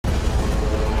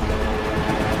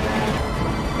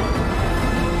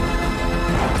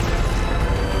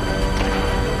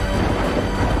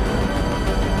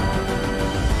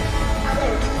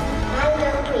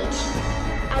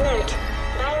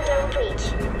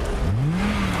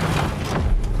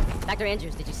Dr.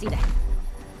 Andrews, did you see that?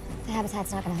 The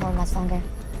habitat's not gonna hold much longer.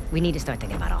 We need to start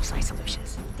thinking about off-site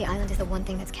solutions. The island is the one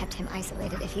thing that's kept him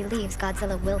isolated. If he leaves,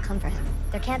 Godzilla will come for him.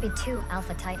 There can't be two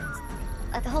Alpha Titans.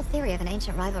 The whole theory of an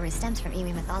ancient rivalry stems from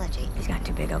Iwi mythology. He's gotten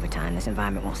too big over time. This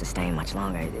environment won't sustain much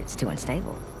longer. It's too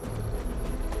unstable.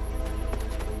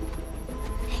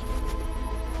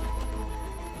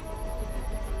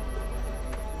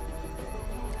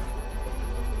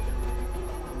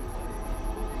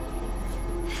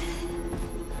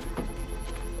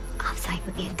 Off-site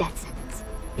would be a death sentence.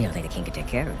 You don't think the king could take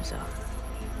care of himself?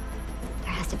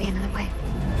 There has to be another way.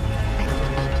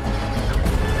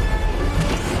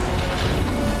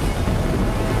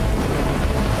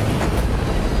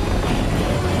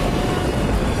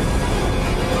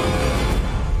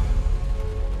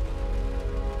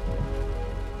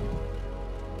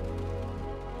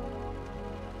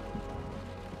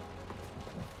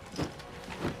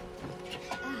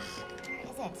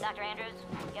 Dr. Andrews,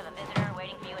 you have a visitor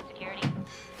waiting for you at security.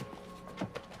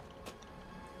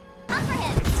 Come for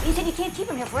him! You said you can't keep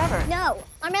him here forever. No!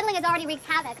 Our meddling has already wreaked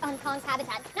havoc on Kong's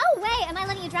habitat. No way am I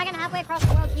letting you drag him halfway across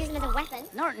the world to use him as a weapon.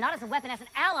 No, not as a weapon, as an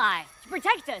ally. To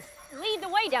protect us. Lead the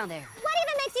way down there. What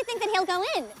even makes you think that he'll go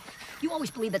in? You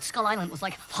always believed that Skull Island was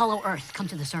like hollow Earth come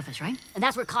to the surface, right? And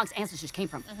that's where Kong's ancestors came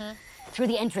from. Through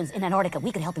the entrance in Antarctica,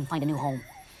 we could help him find a new home.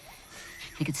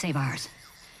 He could save ours.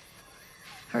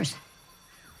 Hers.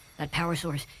 That power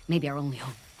source may be our only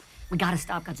hope. We gotta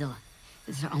stop Godzilla.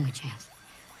 This is our only chance.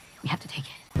 We have to take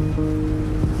it.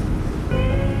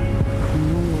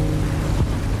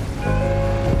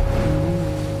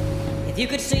 If you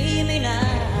could see me now,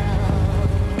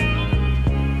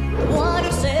 the one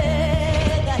who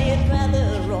said that he'd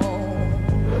rather roam,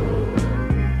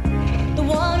 the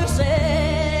one who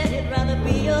said he'd rather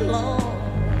be alone.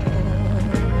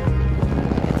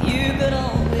 If you could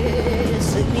only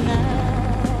see me now.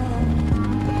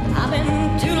 I've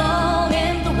been too long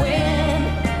in the wind,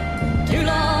 too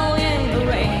long in the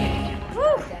rain.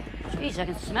 Whew. Jeez, I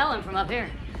can smell him from up here.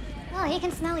 Well, he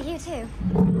can smell you, too.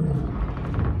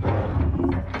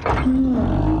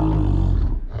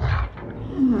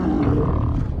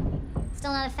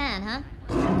 Still not a fan, huh?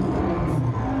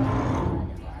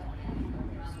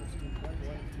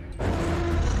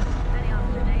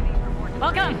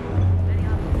 Welcome!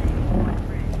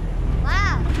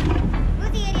 Wow!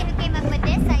 Who's the idiot who came up with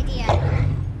this idea?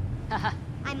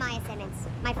 I'm Maya Simmons.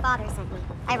 My father sent me.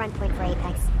 I run point for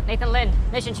Apex. Nathan Lynn,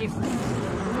 mission chief.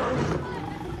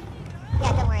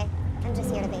 Yeah, don't worry. I'm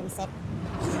just here to babysit.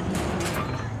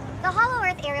 The Hollow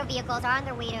Earth aerial vehicles are on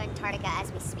their way to Antarctica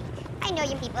as we speak. I know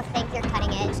you people think you're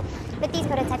cutting edge, but these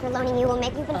prototypes we're loaning you will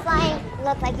make you've been flying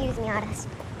look like used Miatas.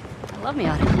 I love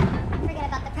Miata. Forget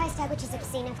about the price tag, which is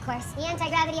obscene, of course. The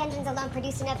anti-gravity engines alone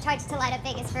produce enough charge to light up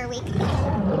Vegas for a week.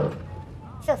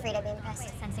 Feel free to be impressed.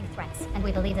 We're sensing threats, and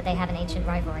we believe that they have an ancient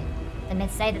rivalry. The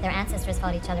myths say that their ancestors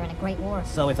fought each other in a great war.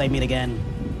 So if they meet again,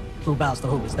 who bows to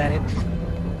who? Is that it?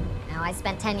 Now, I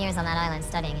spent 10 years on that island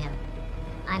studying him.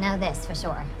 I know this for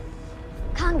sure.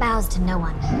 Kong bows to no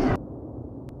one.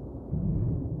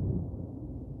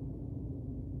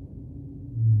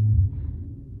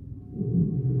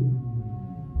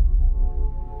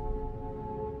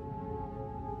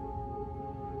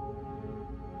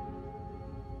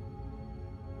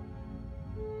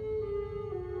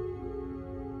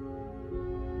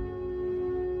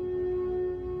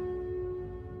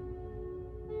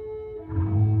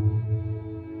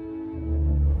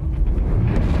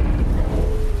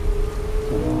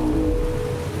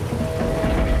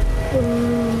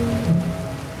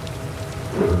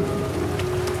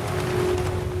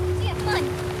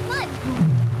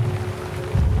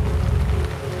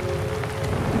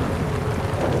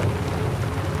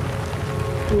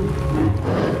 Ooh.